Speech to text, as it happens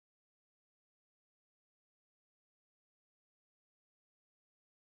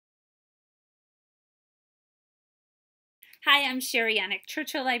Hi, I'm Cherie, Yanek,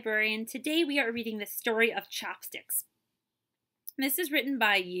 Churchill Librarian. Today we are reading the story of Chopsticks. This is written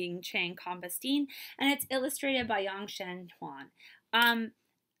by Ying, Chang, Compestine, and it's illustrated by Yong, Sheng, Xuan.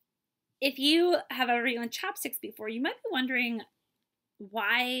 If you have ever eaten with chopsticks before, you might be wondering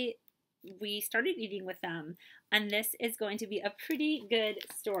why we started eating with them. And this is going to be a pretty good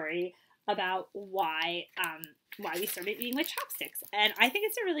story about why we started eating with chopsticks. And I think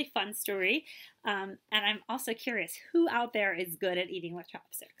it's a really fun story. And I'm also curious, who out there is good at eating with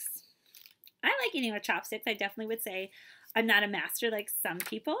chopsticks? I like eating with chopsticks. I definitely would say I'm not a master like some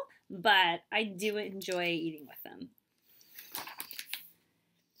people, but I do enjoy eating with them.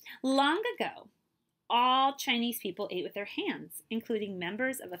 Long ago, all Chinese people ate with their hands, including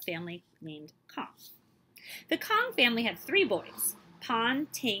members of a family named Kong. The Kong family had 3 boys, Pan,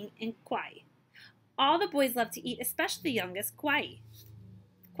 Ting, and Kuai. All the boys loved to eat, especially the youngest, Kuai.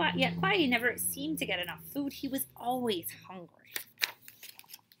 Yet Kuai never seemed to get enough food. He was always hungry.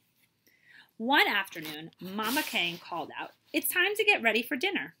 One afternoon, Mama Kang called out, "It's time to get ready for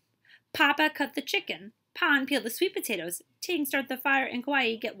dinner." Papa cut the chicken, Pan peeled the sweet potatoes, Ting started the fire, and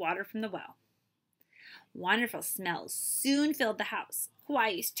Kuai get water from the well. Wonderful smells soon filled the house.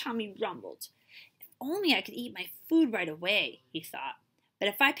 Kuai's tummy rumbled. If only I could eat my food right away, he thought. But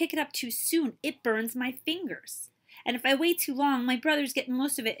if I pick it up too soon, it burns my fingers. And if I wait too long, my brothers get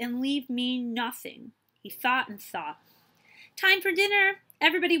most of it and leave me nothing. He thought and thought. "Time for dinner.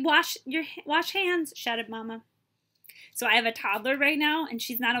 Everybody wash hands," shouted Mama. So I have a toddler right now, and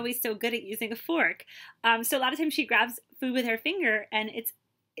she's not always so good at using a fork. So a lot of times she grabs food with her finger, and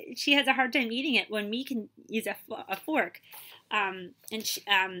she has a hard time eating it when we can use a fork.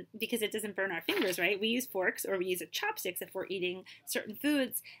 Because it doesn't burn our fingers, right? We use forks or we use chopsticks if we're eating certain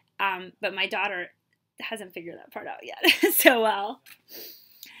foods. But my daughter hasn't figured that part out yet so well.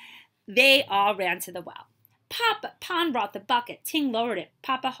 They all ran to the well. Pan brought the bucket. Ting lowered it.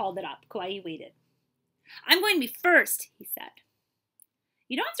 Papa hauled it up. Kuai waited. "I'm going to be first," he said.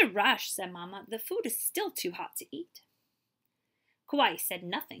 "You don't have to rush," said Mama. "The food is still too hot to eat." Kuai said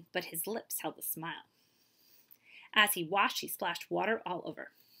nothing, but his lips held a smile. As he washed, he splashed water all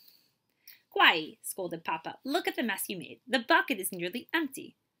over. "Kuai," scolded Papa, "look at the mess you made. The bucket is nearly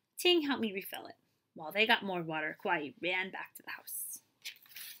empty. Ting, help me refill it." While they got more water, Kuai ran back to the house.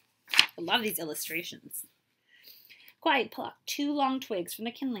 I love these illustrations. Kuai plucked 2 long twigs from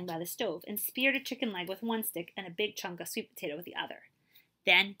the kindling by the stove and speared a chicken leg with one stick and a big chunk of sweet potato with the other.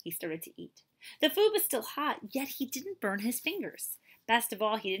 Then he started to eat. The food was still hot, yet he didn't burn his fingers. Best of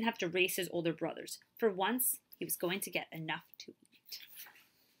all, he didn't have to race his older brothers. For once, he was going to get enough to eat.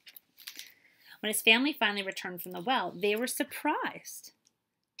 When his family finally returned from the well, they were surprised.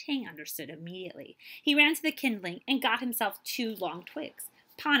 Ting understood immediately. He ran to the kindling and got himself 2 long twigs.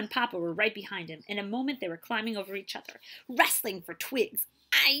 Pan and Papa were right behind him. In a moment, they were climbing over each other, wrestling for twigs.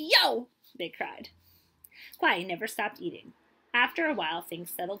 "Ay-yo!" they cried. Kuai never stopped eating. After a while,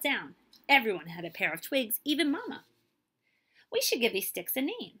 things settled down. Everyone had a pair of twigs, even Mama. "We should give these sticks a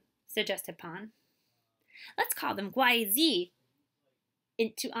name," suggested Pan. "Let's call them Kuai Zi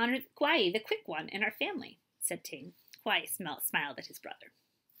to honor Kuai, the quick one in our family," said Ting. Kuai smiled at his brother.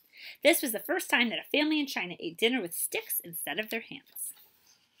 This was the first time that a family in China ate dinner with sticks instead of their hands.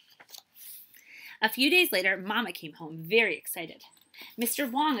 A few days later, Mama came home very excited. "Mr.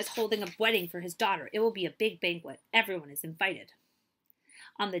 Wong is holding a wedding for his daughter. It will be a big banquet. Everyone is invited."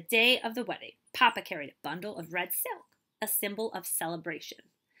 On the day of the wedding, Papa carried a bundle of red silk, a symbol of celebration.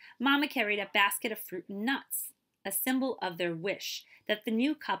 Mama carried a basket of fruit and nuts, a symbol of their wish that the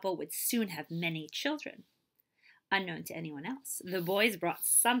new couple would soon have many children. Unknown to anyone else, the boys brought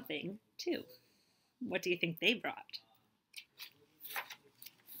something, too. What do you think they brought?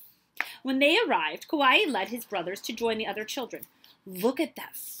 When they arrived, Kuai led his brothers to join the other children. "Look at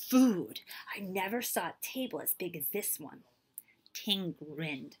that food! I never saw a table as big as this one." Ting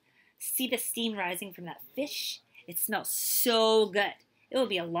grinned. "See the steam rising from that fish? It smells so good. It will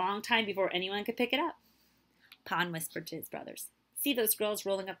be a long time before anyone could pick it up." Pan whispered to his brothers, "See those girls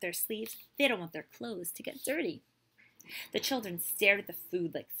rolling up their sleeves? They don't want their clothes to get dirty." The children stared at the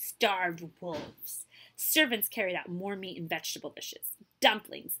food like starved wolves. Servants carried out more meat and vegetable dishes.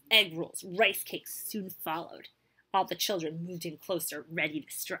 Dumplings, egg rolls, rice cakes soon followed. All the children moved in closer, ready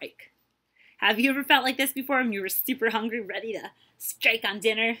to strike. Have you ever felt like this before when you were super hungry, ready to strike on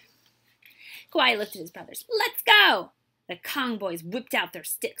dinner? Kuai looked at his brothers. "Let's go!" The Kong boys whipped out their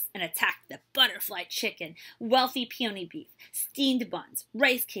sticks and attacked the butterfly chicken, wealthy peony beef, steamed buns,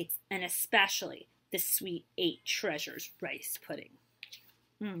 rice cakes, and especially the sweet 8 treasures rice pudding.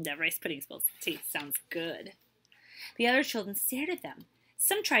 That rice pudding sounds good. The other children stared at them.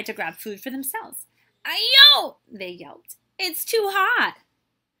 Some tried to grab food for themselves. "Ayo!" they yelped. It's too hot.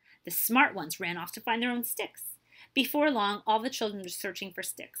 The smart ones ran off to find their own sticks. Before long, all the children were searching for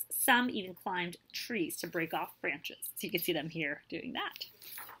sticks. Some even climbed trees to break off branches. So you can see them here doing that.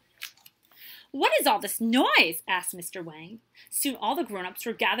 What is all this noise? Asked Mr. Wang. Soon all the grown-ups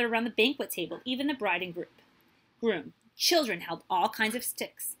were gathered around the banquet table, even the bride and groom. Children held all kinds of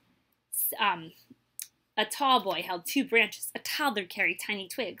sticks. A tall boy held 2 branches. A toddler carried tiny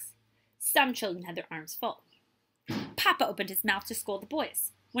twigs. Some children had their arms full. Papa opened his mouth to scold the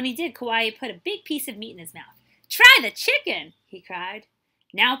boys. When he did, Kawaii put a big piece of meat in his mouth. "Try the chicken!" he cried.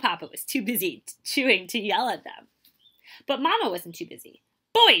 Now Papa was too busy chewing to yell at them. But Mama wasn't too busy.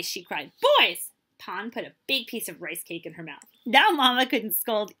 "Boys!" she cried. "Boys!" Pan put a big piece of rice cake in her mouth. Now Mama couldn't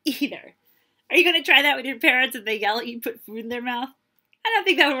scold either. Are you going to try that with your parents if they yell at you put food in their mouth? I don't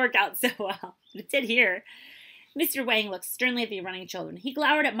think that would work out so well. But it did here. Mr. Wang looked sternly at the running children. He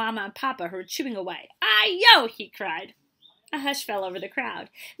glowered at Mama and Papa, who were chewing away. "Ay-yo!" he cried. A hush fell over the crowd.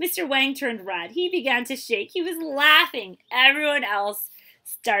 Mr. Wang turned red. He began to shake. He was laughing. Everyone else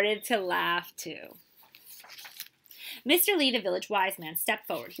started to laugh too. Mr. Li, the village wise man, stepped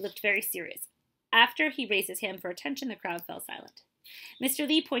forward. He looked very serious. After he raised his hand for attention, the crowd fell silent. Mr.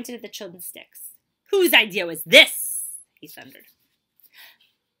 Li pointed at the children's sticks. "Whose idea was this?" he thundered.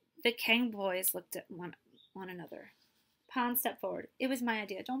 The Chang boys looked at one another. Pan stepped forward. "It was my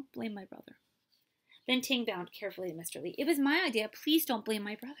idea. Don't blame my brother." Then Ting bowed carefully to Mr. Li. "It was my idea. Please don't blame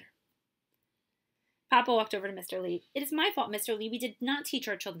my brother." Papa walked over to Mr. Li. "It is my fault, Mr. Li. We did not teach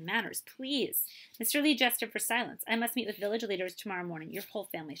our children manners. Please." Mr. Li gestured for silence. "I must meet with village leaders tomorrow morning. Your whole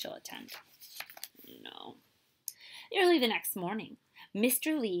family shall attend." No. Early the next morning,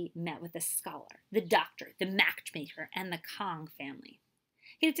 Mr. Li met with the scholar, the doctor, the matchmaker, and the Kong family.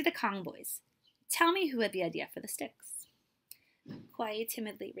 He looked at the Kong boys. "Tell me who had the idea for the sticks." Kawaii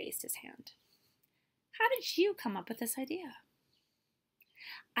timidly raised his hand. "How did you come up with this idea?"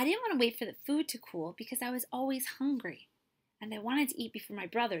 "I didn't want to wait for the food to cool because I was always hungry, and I wanted to eat before my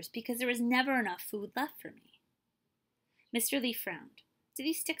brothers because there was never enough food left for me." Mr. Li frowned. "Do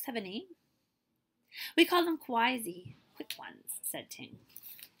these sticks have a name?" "We call them Kawaii, quick ones," said Ting.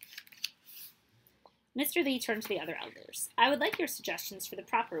 Mr. Li turned to the other elders. "I would like your suggestions for the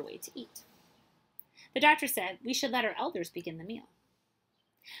proper way to eat." The doctor said, "We should let our elders begin the meal."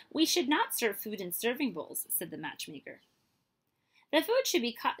 "We should not serve food in serving bowls," said the matchmaker. "The food should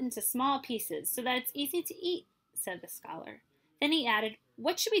be cut into small pieces so that it's easy to eat," said the scholar. Then he added,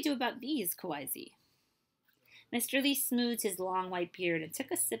 "What should we do about these, Kawaii?" Mr. Li smoothed his long white beard and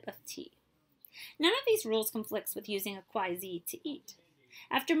took a sip of tea. "None of these rules conflicts with using a Kawaii to eat.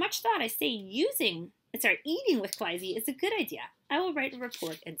 After much thought, I say eating with Kawaii is a good idea. I will write a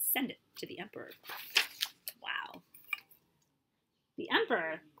report and send it to the emperor." Wow. The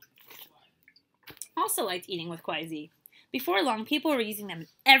emperor also liked eating with Kawaii. Before long, people were using them in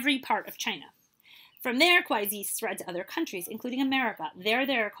every part of China. From there, Kawaii spread to other countries, including America. There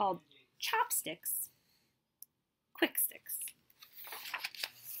they are called chopsticks, quick sticks.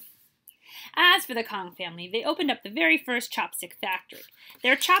 As for the Kong family, they opened up the very first chopstick factory.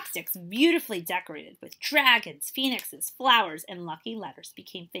 Their chopsticks, beautifully decorated with dragons, phoenixes, flowers, and lucky letters,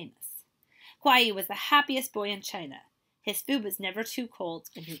 became famous. Kawaii was the happiest boy in China. His food was never too cold,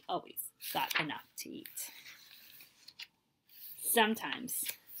 and he always got enough to eat. Sometimes,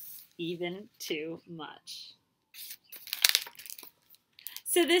 even too much.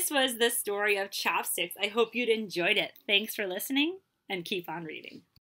 So this was the story of Chopsticks. I hope you'd enjoyed it. Thanks for listening, and keep on reading.